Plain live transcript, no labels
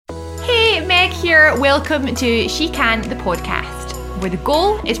Meg here. Welcome to She Can, the podcast, where the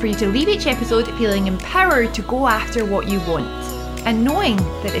goal is for you to leave each episode feeling empowered to go after what you want and knowing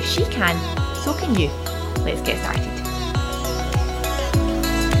that if she can, so can you. Let's get started.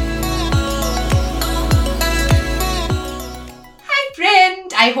 Hi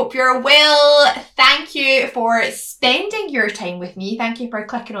friend, I hope you're well. Thank you for spending your time with me. Thank you for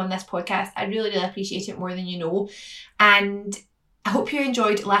clicking on this podcast. I really appreciate it more than you know. And I hope you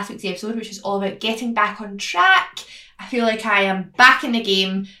enjoyed last week's episode, which was all about getting back on track. I feel like I am back in the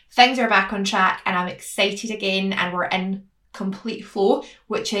game. Things are back on track and I'm excited again, and we're in complete flow,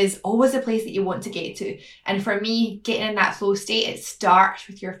 which is always a place that you want to get to. And for me, getting in that flow state, it starts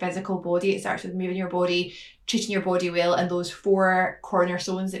with your physical body. It starts with moving your body, treating your body well, and those 4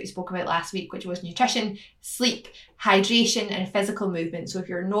 cornerstones that we spoke about last week, which was nutrition, sleep, hydration, and physical movement. So if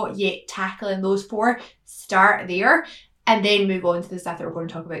you're not yet tackling those 4, start there and then move on to the stuff that we're going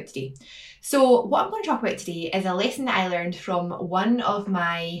to talk about today. So what I'm going to talk about today is a lesson that I learned from one of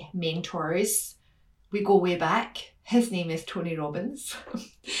my mentors. We go way back. His name is Tony Robbins.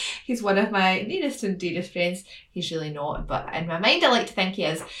 He's one of my nearest and dearest friends. He's really not, but in my mind I like to think he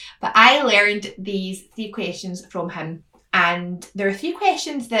is. But I learned these 3 questions from him. And there are 3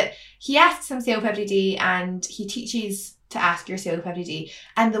 questions that he asks himself every day and he teaches to ask yourself every day.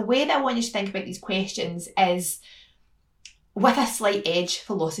 And the way that I want you to think about these questions is with a slight edge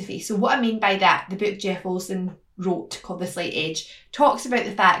philosophy. So what I mean by that, the book Jeff Wilson wrote called The Slight Edge talks about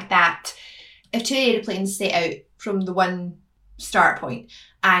the fact that if 2 aeroplanes set out from the one start point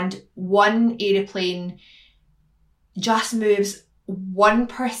and one aeroplane just moves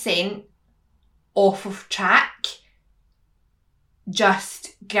 1% off of track,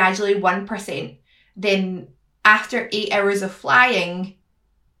 just gradually 1%, then after 8 hours of flying,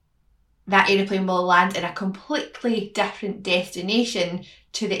 that aeroplane will land in a completely different destination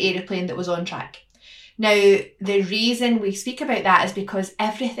to the aeroplane that was on track. Now, the reason we speak about that is because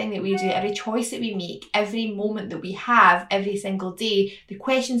everything that we do, every choice that we make, every moment that we have, every single day, the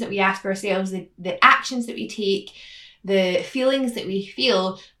questions that we ask ourselves, the actions that we take, the feelings that we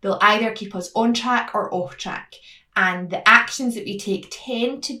feel, they'll either keep us on track or off track. And the actions that we take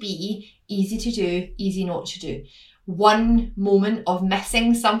tend to be easy to do, easy not to do. One moment of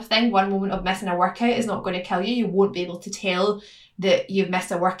missing something, one moment of missing a workout is not going to kill you. You won't be able to tell that you've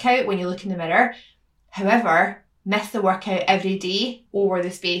missed a workout when you look in the mirror. However, miss the workout every day over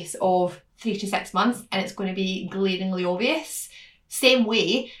the space of 3 to 6 months and it's going to be glaringly obvious. Same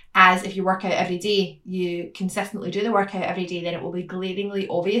way as if you work out every day, you consistently do the workout every day, then it will be glaringly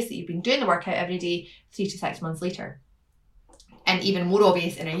obvious that you've been doing the workout every day 3 to 6 months later. And even more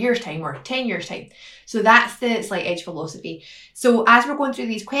obvious in a year's time or 10 years' time. So that's the slight edge philosophy. So as we're going through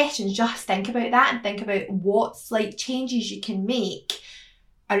these questions, just think about that and think about what slight changes you can make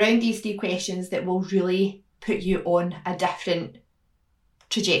around these 3 questions that will really put you on a different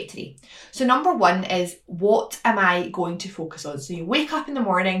trajectory. So number 1 is, what am I going to focus on? So you wake up in the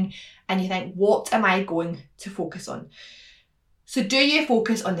morning and you think, what am I going to focus on? So do you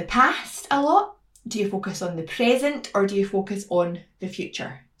focus on the past a lot? Do you focus on the present, or do you focus on the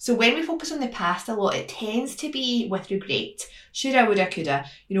future? So when we focus on the past a lot, it tends to be with regret. Shoulda, woulda, coulda.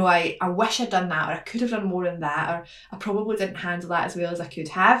 You know, I wish I'd done that, or I could have done more than that, or I probably didn't handle that as well as I could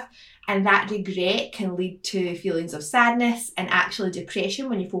have. And that regret can lead to feelings of sadness and actually depression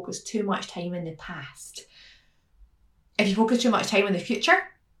when you focus too much time in the past. If you focus too much time in the future,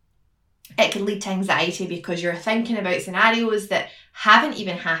 it can lead to anxiety because you're thinking about scenarios that haven't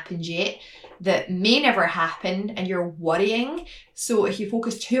even happened yet, that may never happen, and you're worrying. So if you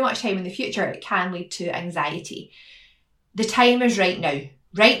focus too much time in the future, it can lead to anxiety. The time is right now.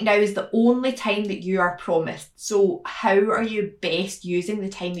 Right now is the only time that you are promised. So how are you best using the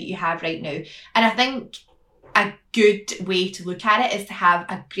time that you have right now? And I think a good way to look at it is to have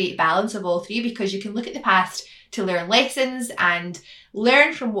a great balance of all 3, because you can look at the past to learn lessons and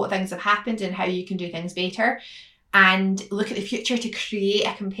learn from what things have happened and how you can do things better. And look at the future to create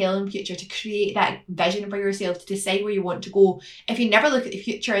a compelling future, to create that vision for yourself, to decide where you want to go. If you never look at the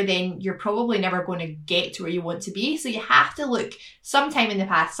future, then you're probably never going to get to where you want to be. So you have to look sometime in the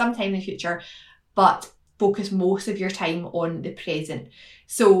past, sometime in the future, but focus most of your time on the present.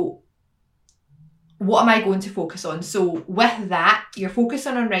 So what am I going to focus on? So with that, you're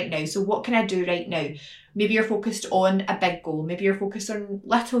focusing on right now. So what can I do right now? Maybe you're focused on a big goal. Maybe you're focused on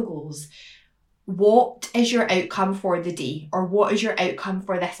little goals. What is your outcome for the day? Or what is your outcome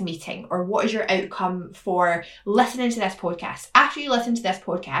for this meeting? Or what is your outcome for listening to this podcast? After you listen to this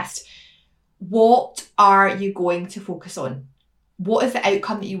podcast, what are you going to focus on? What is the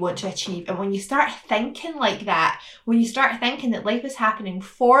outcome that you want to achieve? And when you start thinking like that, when you start thinking that life is happening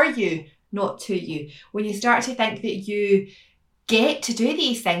for you, not to you. When you start to think that you get to do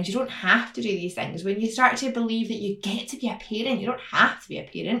these things, you don't have to do these things. When you start to believe that you get to be a parent, you don't have to be a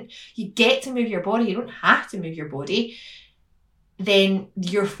parent. You get to move your body, you don't have to move your body. Then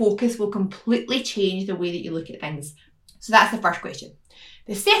your focus will completely change the way that you look at things. So that's the first question.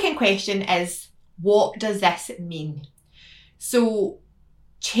 The second question is, what does this mean? So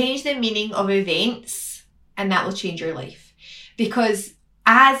change the meaning of events and that will change your life. Because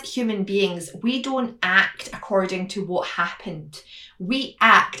as human beings, we don't act according to what happened. We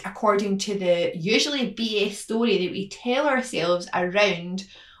act according to the usually BS story that we tell ourselves around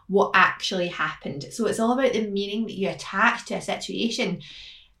what actually happened. So it's all about the meaning that you attach to a situation.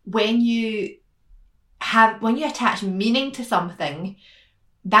 When you attach meaning to something,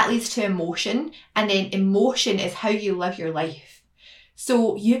 that leads to emotion, and then emotion is how you live your life.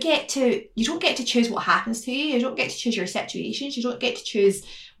 So you don't get to choose what happens to you. You don't get to choose your situations. You don't get to choose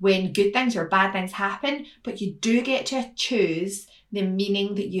when good things or bad things happen, but you do get to choose the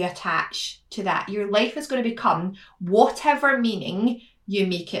meaning that you attach to that. Your life is going to become whatever meaning you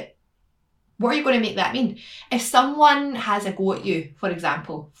make it. What are you going to make that mean? If someone has a go at you, for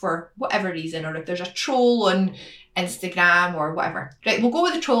example, for whatever reason, or if there's a troll on Instagram or whatever. Right, we'll go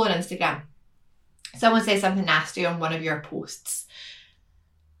with the troll on Instagram. Someone says something nasty on one of your posts.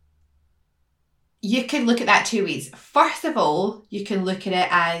 You could look at that two ways. First of all, you can look at it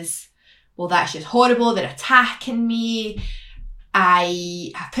as, well, that's just horrible. They're attacking me.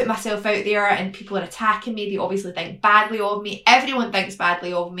 I have put myself out there and people are attacking me. They obviously think badly of me. Everyone thinks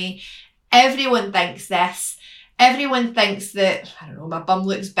badly of me. Everyone thinks this. Everyone thinks that, I don't know, my bum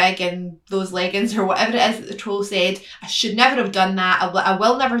looks big in those leggings or whatever it is that the troll said. I should never have done that. I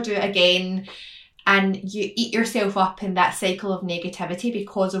will never do it again. And you eat yourself up in that cycle of negativity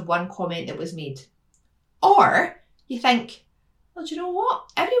because of one comment that was made. Or you think, well, do you know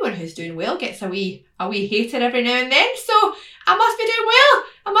what? Everyone who's doing well gets a wee hater every now and then, so I must be doing well.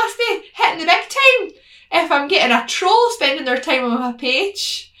 I must be hitting the big time if I'm getting a troll spending their time on my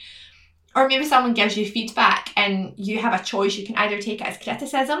page. Or maybe someone gives you feedback and you have a choice. You can either take it as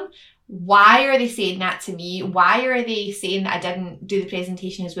criticism. Why are they saying that to me? Why are they saying that I didn't do the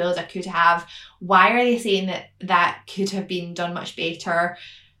presentation as well as I could have? Why are they saying that that could have been done much better?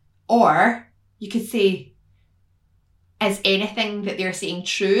 Or you could say, is anything that they're saying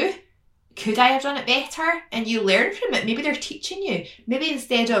true? Could I have done it better? And you learn from it. Maybe they're teaching you. Maybe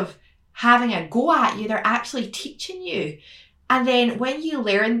instead of having a go at you, they're actually teaching you. And then when you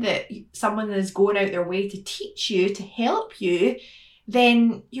learn that someone is going out their way to teach you, to help you,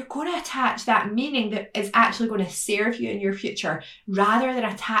 then you're going to attach that meaning that is actually going to serve you in your future, rather than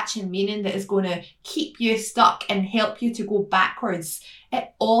attaching meaning that is going to keep you stuck and help you to go backwards.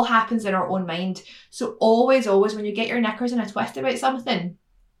 It all happens in our own mind. So always, when you get your knickers in a twist about something,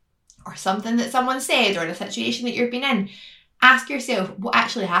 or something that someone said, or the situation that you've been in, ask yourself, what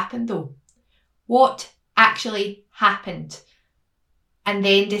actually happened though? What actually happened? And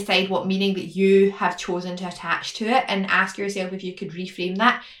then decide what meaning that you have chosen to attach to it, and ask yourself if you could reframe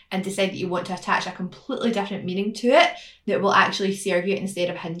that and decide that you want to attach a completely different meaning to it that will actually serve you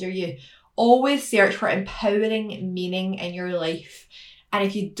instead of hinder you. Always search for empowering meaning in your life. And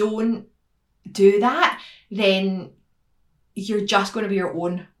if you don't do that, then you're just going to be your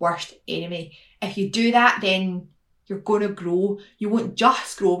own worst enemy. If you do that, then you're going to grow. You won't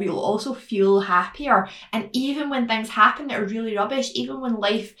just grow, but you'll also feel happier. And even when things happen that are really rubbish, even when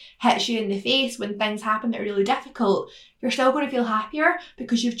life hits you in the face, when things happen that are really difficult, you're still going to feel happier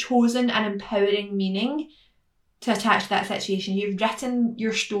because you've chosen an empowering meaning to attach to that situation. You've written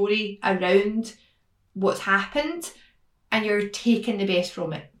your story around what's happened and you're taking the best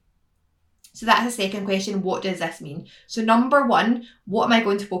from it. So that's the second question. What does this mean? So number one, what am I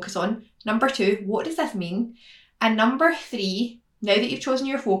going to focus on? Number two, what does this mean? And number three, now that you've chosen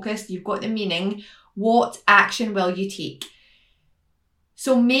your focus, you've got the meaning, what action will you take?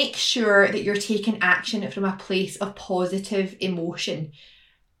 So make sure that you're taking action from a place of positive emotion.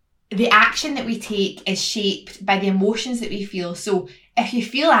 The action that we take is shaped by the emotions that we feel. So if you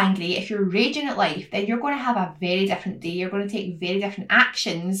feel angry, if you're raging at life, then you're going to have a very different day. You're going to take very different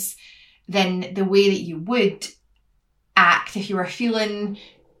actions than the way that you would act if you were feeling,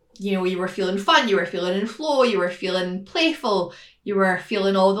 you were feeling fun, you were feeling in flow, you were feeling playful, you were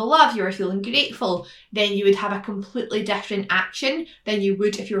feeling all the love, you were feeling grateful. Then you would have a completely different action than you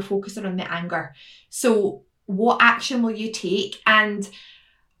would if you were focusing on the anger. So what action will you take? And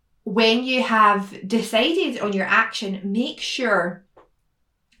when you have decided on your action, make sure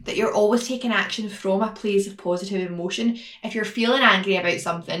that you're always taking action from a place of positive emotion. If you're feeling angry about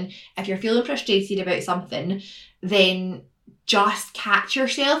something, if you're feeling frustrated about something, then just catch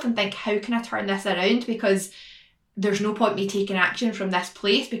yourself and think, how can I turn this around? Because there's no point me taking action from this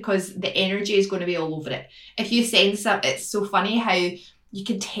place, because the energy is going to be all over it. If you sense that, it's so funny how you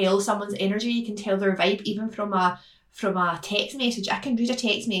can tell someone's energy, you can tell their vibe, even from a text message. I can read a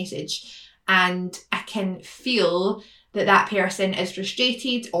text message and I can feel that person is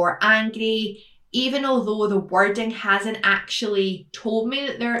frustrated or angry, even although the wording hasn't actually told me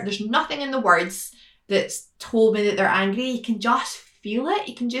that there's nothing in the words that's told me that they're angry. You can just feel it.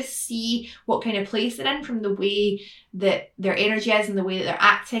 You can just see what kind of place they're in from the way that their energy is and the way that they're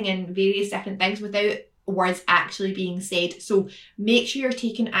acting and various different things without words actually being said. So make sure you're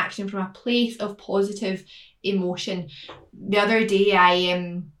taking action from a place of positive emotion. The other day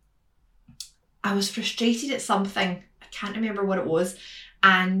I was frustrated at something. I can't remember what it was,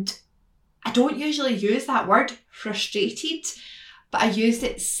 and I don't usually use that word, frustrated, but I used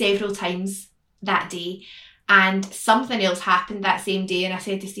it several times that day. And something else happened that same day, and I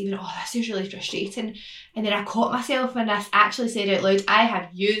said to Stephen, oh, this is really frustrating. And then I caught myself and I actually said out loud, I have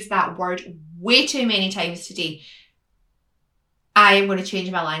used that word way too many times today. I am going to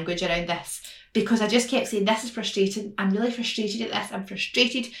change my language around this, because I just kept saying, this is frustrating. I'm really frustrated at this. I'm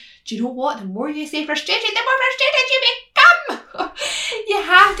frustrated. Do you know what? The more you say frustrated, the more frustrated you become. You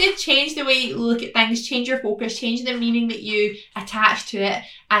have to change the way you look at things, change your focus, change the meaning that you attach to it,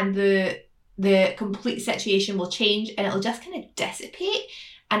 and the complete situation will change, and it'll just kind of dissipate,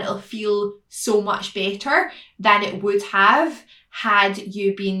 and it'll feel so much better than it would have had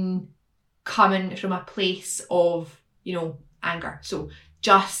you been coming from a place of, anger. So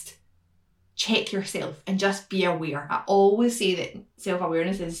just check yourself and just be aware. I always say that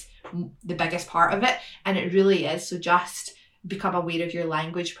self-awareness is the biggest part of it, and it really is. So just become aware of your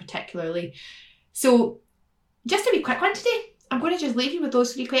language particularly. So just a wee quick one today. I'm going to just leave you with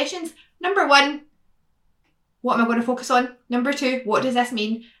those 3 questions. Number 1, what am I going to focus on? Number 2, what does this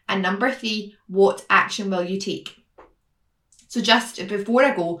mean? And number 3, what action will you take? So just before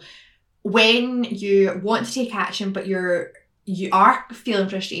I go, when you want to take action but you are feeling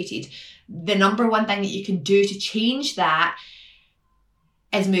frustrated, the number 1 thing that you can do to change that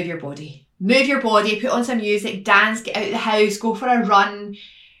is move your body. Move your body, put on some music, dance, get out of the house, go for a run.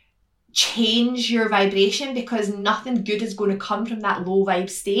 Change your vibration, because nothing good is going to come from that low vibe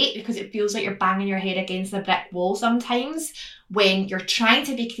state, because it feels like you're banging your head against the brick wall sometimes when you're trying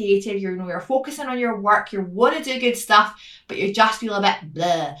to be creative, you're focusing on your work, you want to do good stuff, but you just feel a bit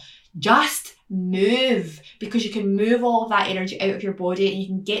blah. Just move, because you can move all of that energy out of your body and you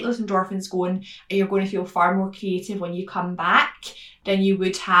can get those endorphins going, and you're going to feel far more creative when you come back than you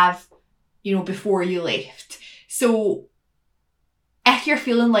would have, before you left. So if you're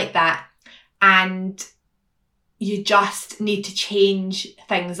feeling like that and you just need to change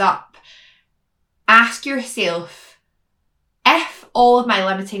things up, ask yourself, if all of my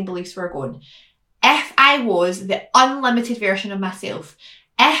limiting beliefs were gone, if I was the unlimited version of myself,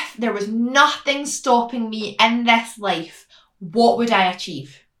 if there was nothing stopping me in this life, what would I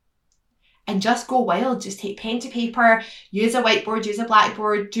achieve? And just go wild. Just take pen to paper, use a whiteboard, use a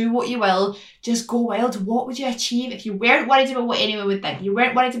blackboard, do what you will. Just go wild. What would you achieve if you weren't worried about what anyone would think? You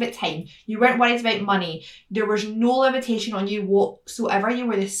weren't worried about time. You weren't worried about money. There was no limitation on you whatsoever. You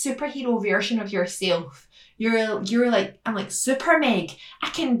were the superhero version of yourself. You're like, I'm like Super Meg. I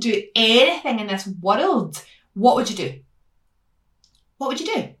can do anything in this world. What would you do? What would you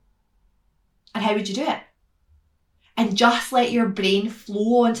do? And how would you do it? And just let your brain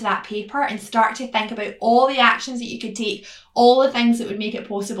flow onto that paper and start to think about all the actions that you could take, all the things that would make it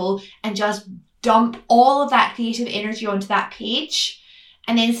possible, and just dump all of that creative energy onto that page.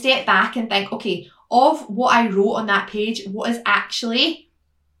 And then step back and think, okay, of what I wrote on that page, what is actually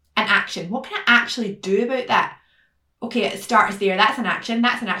an action? What can I actually do about that? Okay, it starts there. That's an action.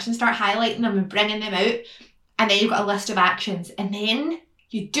 That's an action. Start highlighting them and bringing them out. And then you've got a list of actions. And then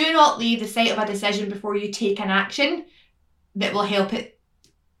you do not leave the sight of a decision before you take an action that will help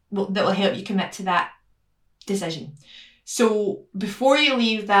you commit to that decision. So before you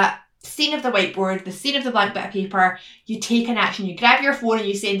leave that scene of the whiteboard, the scene of the blank bit of paper, you take an action. You grab your phone and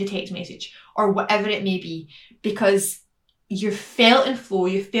you send a text message or whatever it may be, because you felt in flow,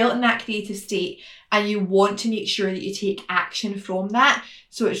 you felt in that creative state, and you want to make sure that you take action from that.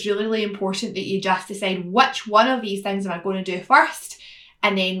 So it's really, really important that you just decide which one of these things am I going to do first,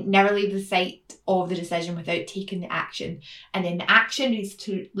 and then never leave the sight of the decision without taking the action. And then the action leads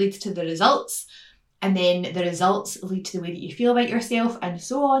to the results, and then the results lead to the way that you feel about yourself, and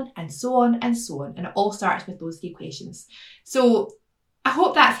so on and so on and so on. And it all starts with those 3 questions. So I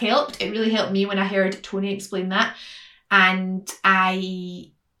hope that's helped. It really helped me when I heard Tony explain that, and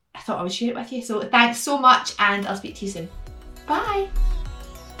I thought I would share it with you. So thanks so much, and I'll speak to you soon. Bye.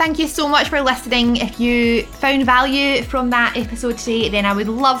 Thank you so much for listening. If you found value from that episode today, then I would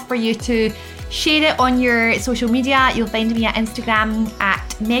love for you to share it on your social media. You'll find me at Instagram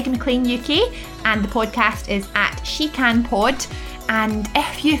at Meg McLean UK, and the podcast is at SheCanPod. And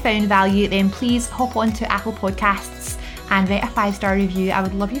if you found value, then please hop onto Apple Podcasts and write a 5-star review. I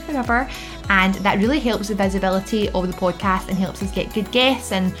would love you forever. And that really helps the visibility of the podcast and helps us get good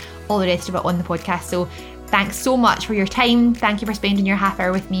guests and all the rest of it on the podcast. So thanks so much for your time. Thank you for spending your half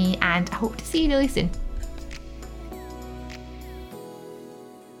hour with me, and I hope to see you really soon.